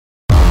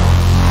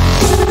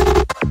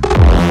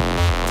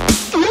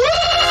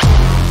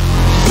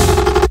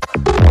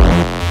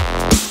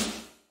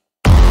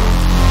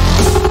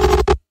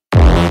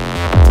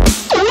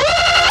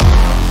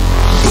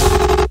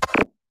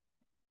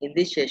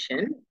this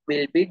session,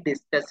 we'll be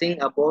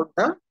discussing about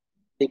the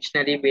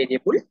dictionary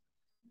variable.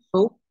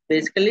 So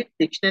basically,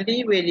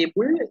 dictionary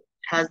variable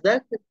has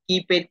the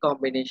key pair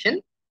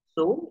combination.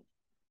 So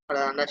for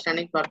the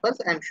understanding purpose,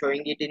 I'm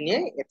showing it in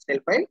a Excel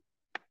file.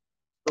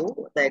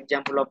 So the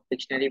example of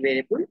dictionary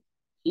variable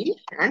key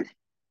and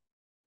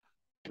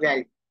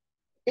value.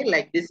 Okay,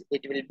 like this,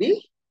 it will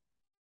be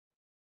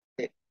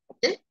there.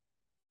 Okay,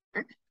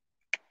 and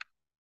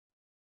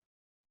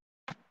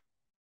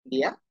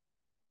yeah,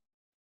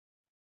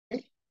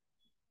 okay,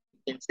 you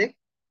can say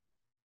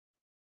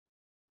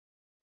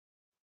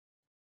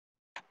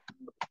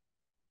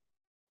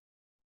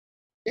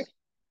okay,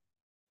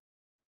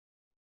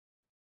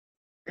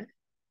 and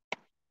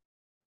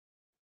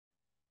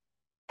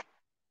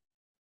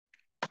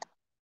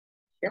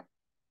yeah,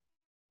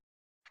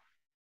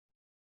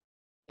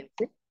 you can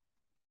say it.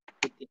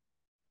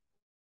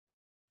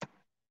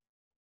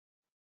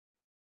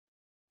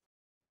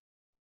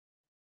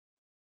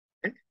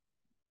 And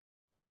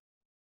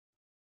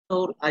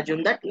so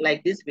assume that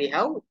like this, we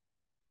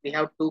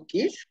have two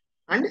keys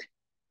and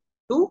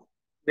two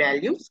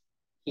values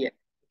here.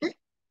 Okay,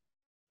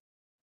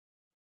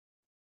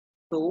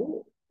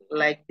 so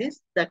like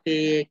this, the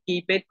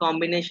key pair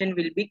combination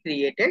will be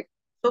created.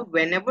 So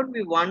whenever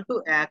we want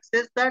to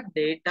access the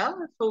data,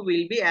 so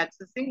we'll be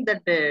accessing the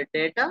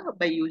data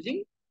by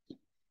using key.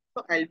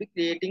 So I'll be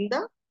creating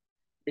the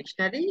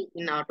dictionary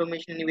in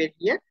automation anywhere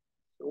here.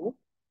 So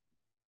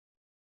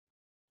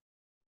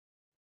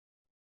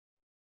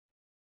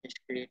just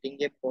creating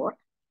a bot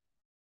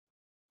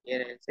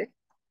here. I'll say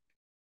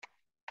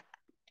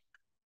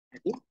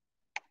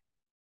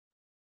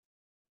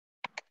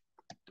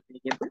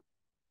variable,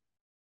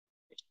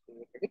 just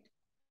created it.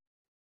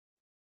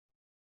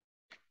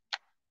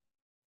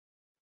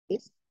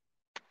 This.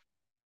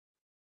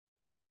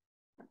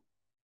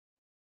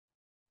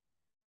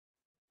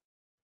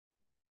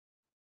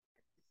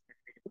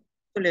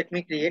 So let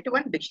me create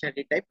one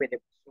dictionary type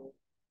variable. So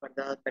for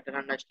the better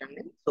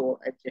understanding, so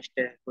I'm just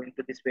going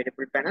to this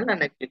variable panel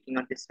and I'm clicking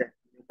on this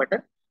new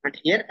button, and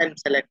here I'm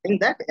selecting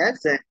that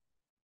as a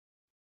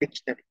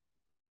dictionary.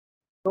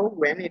 So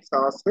when it's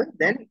asked,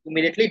 then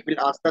immediately it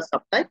will ask the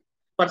subtype.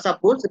 For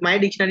suppose my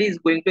dictionary is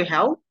going to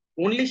have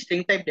only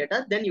string type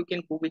data, then you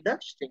can go with the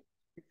string.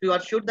 If you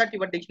are sure that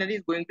your dictionary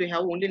is going to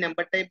have only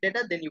number type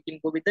data, then you can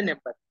go with the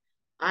number.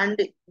 And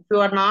if you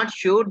are not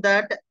sure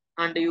that,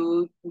 and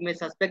you may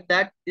suspect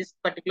that this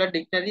particular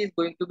dictionary is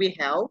going to be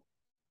have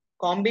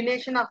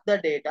combination of the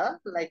data,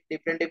 like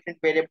different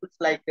variables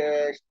like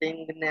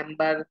string,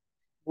 number,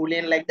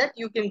 boolean, like that,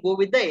 you can go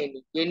with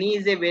the any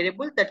is a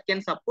variable that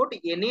can support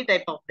any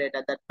type of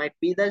data. That might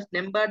be the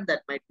number,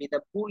 that might be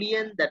the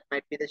boolean, that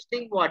might be the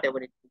string, whatever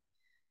it is.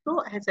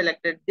 So I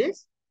selected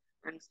this,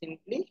 and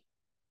simply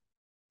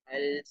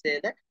I'll say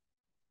that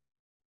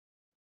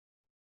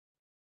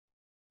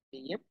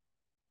PM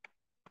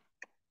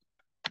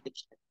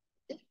dictionary.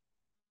 Okay,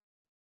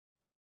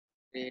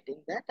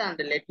 creating that,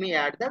 and let me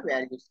add the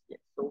values here.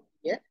 So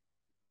here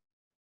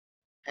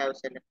I have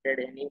selected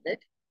any that.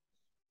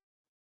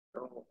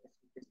 So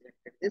I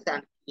selected this,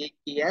 and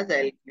key as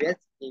I'll give as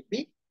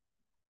AB,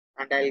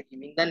 and I'll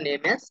giving the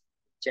name as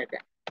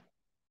Jagan.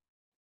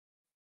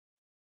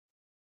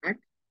 And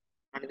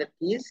another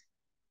key is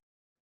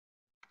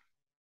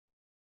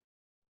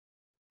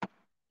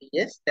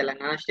yes,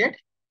 Telangana state,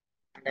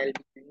 and I'll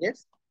be giving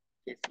as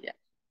KCR.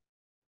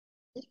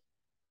 Okay.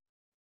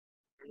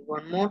 And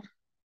one more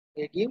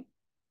I give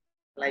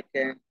like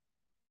the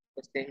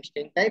same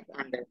string type,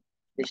 and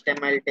this time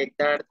I'll take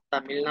the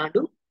Tamil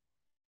Nadu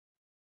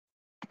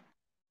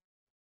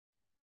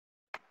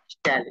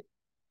Stalin.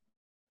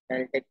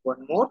 I'll take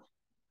one more.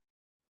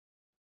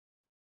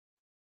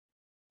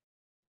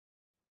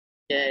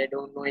 Okay, I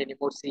don't know any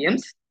more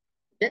CMs.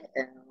 Okay,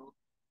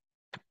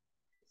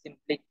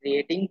 simply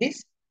creating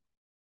this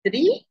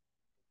three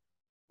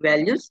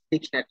values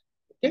dictionary.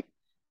 Okay,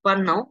 for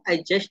now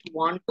I just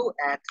want to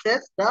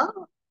access the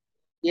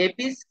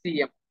AP's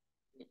CM.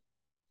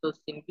 So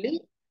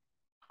simply,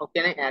 how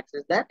can I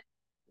access that?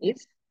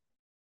 Is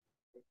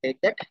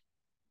take that.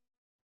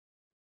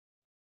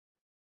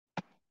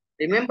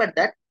 Remember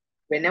that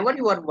whenever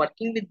you are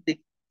working with this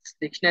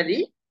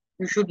dictionary,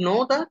 you should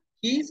know the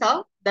keys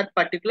of that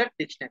particular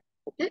dictionary.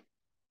 Okay.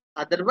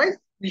 Otherwise,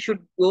 we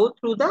should go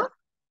through the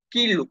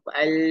key loop.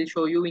 I'll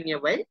show you in a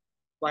while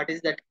what is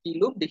that key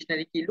loop,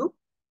 dictionary key loop.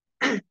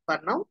 For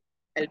now,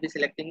 I'll be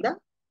selecting the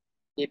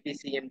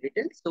APCM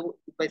details. So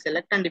if I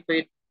select and if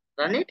I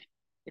run it,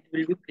 it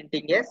will be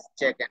printing as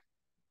Jagan,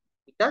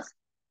 because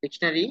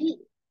dictionary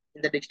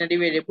in the dictionary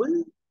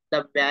variable,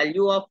 the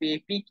value of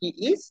AP key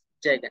is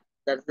Jagan.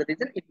 That's the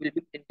reason it will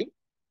be printing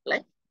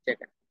like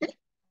Jagan. Okay,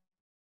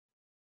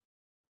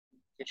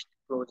 just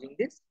closing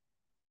this.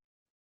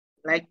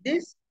 Like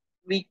this,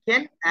 we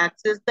can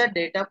access the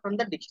data from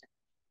the dictionary.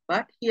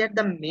 But here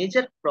the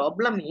major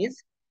problem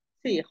is,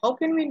 see, how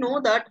can we know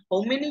that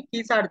how many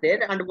keys are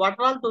there and what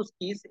are all those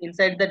keys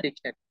inside the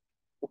dictionary?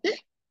 Okay,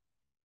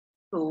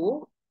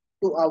 so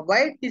to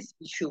avoid this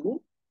issue,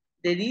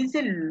 there is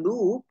a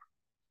loop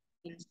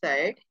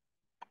inside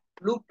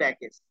loop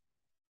package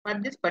for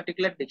this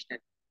particular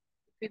dictionary.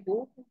 If we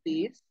go to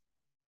this,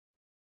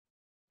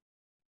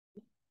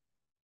 if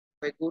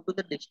I go to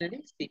the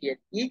dictionary, see here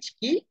each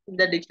key in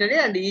the dictionary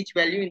and each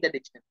value in the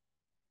dictionary.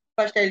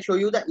 First, I'll show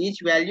you the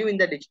each value in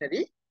the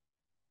dictionary.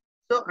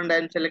 So, and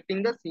I'm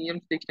selecting the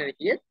CM's dictionary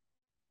here,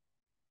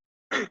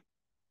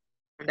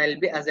 and I'll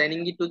be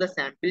assigning it to the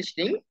sample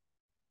string,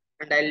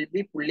 and I'll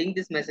be pulling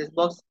this message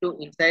box to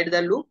inside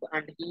the loop,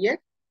 and here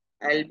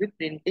I'll be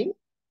printing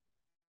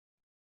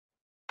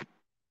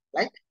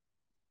like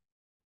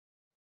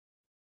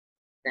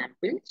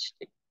sample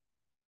string.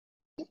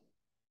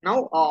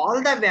 Now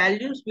all the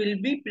values will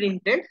be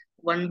printed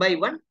one by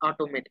one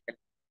automatically.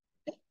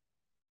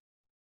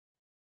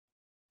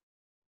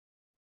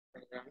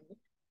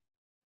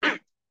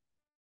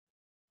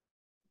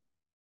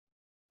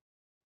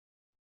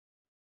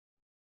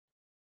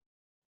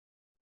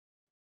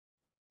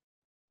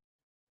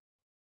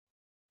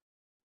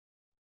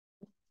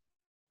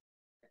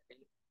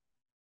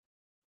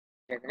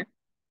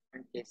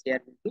 And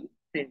KCR will be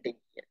printing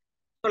here.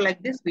 So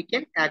like this, we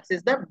can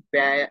access the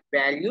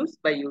values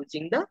by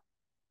using the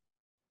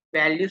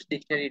values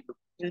dictionary loop.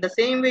 In the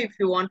same way, if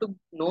you want to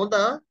know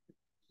the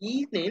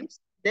key names,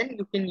 then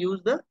you can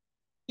use the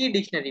key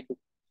dictionary loop.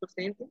 So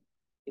same thing.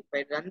 If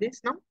I run this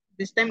now,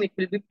 this time it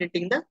will be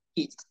printing the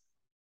keys.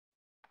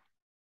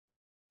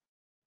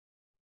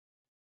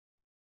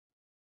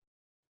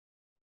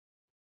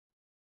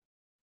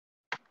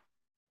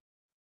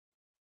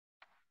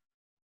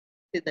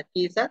 See, the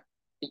keys are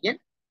TN,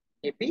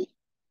 AP,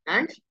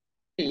 and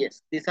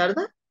TS. These are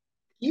the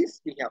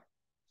keys we have.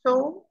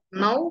 So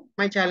now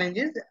my challenge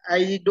is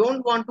I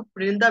don't want to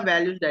print the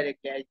values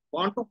directly. I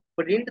want to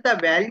print the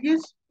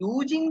values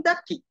using the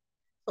key.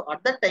 So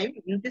at that time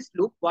in this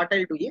loop, what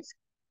I'll do is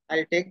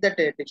I'll take that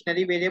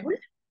dictionary variable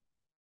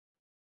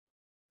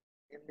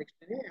in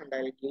dictionary and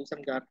I'll give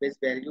some garbage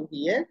value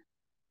here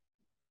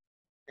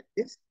like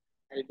this.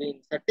 I'll be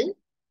inserting.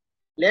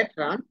 Let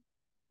run.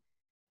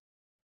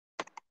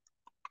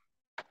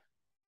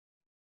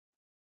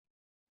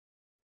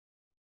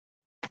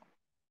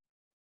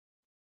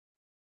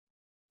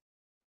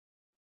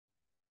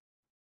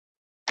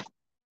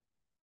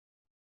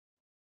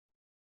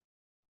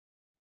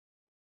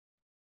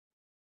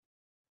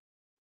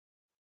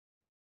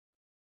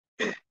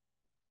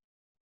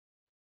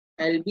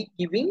 I'll be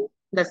giving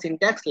the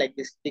syntax like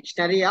this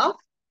dictionary of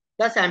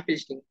the sample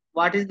string.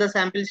 What is the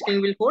sample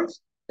string will hold?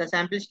 The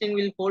sample string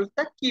will hold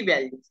the key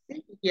values.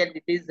 See here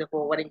it is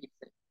hovering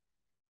itself.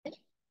 Okay.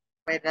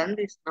 If I run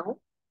this now,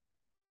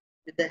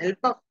 with the help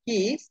of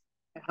keys,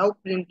 I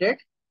have printed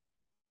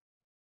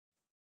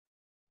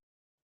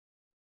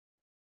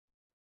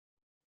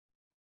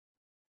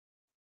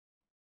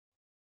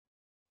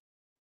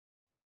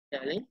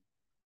Charlie,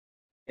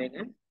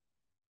 Vegan,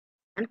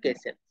 and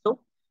Kesel. So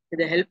with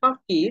the help of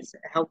keys,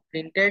 I have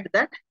printed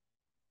that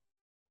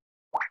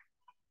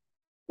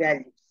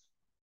values.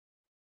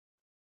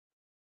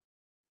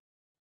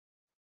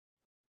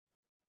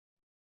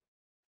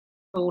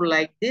 So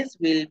like this,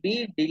 we'll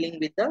be dealing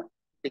with the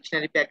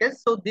dictionary package.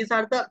 So these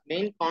are the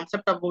main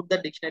concept about the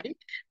dictionary,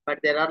 but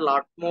there are a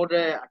lot more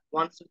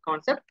advanced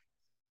concept.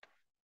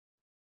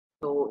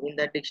 So in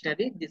the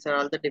dictionary, these are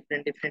all the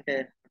different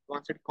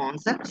advanced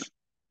concepts.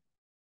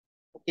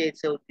 Okay,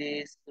 so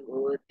these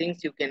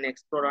things you can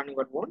explore on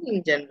your own.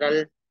 In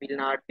general, will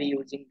not be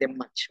using them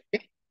much.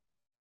 Okay,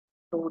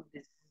 so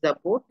this is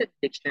about the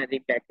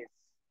dictionary package.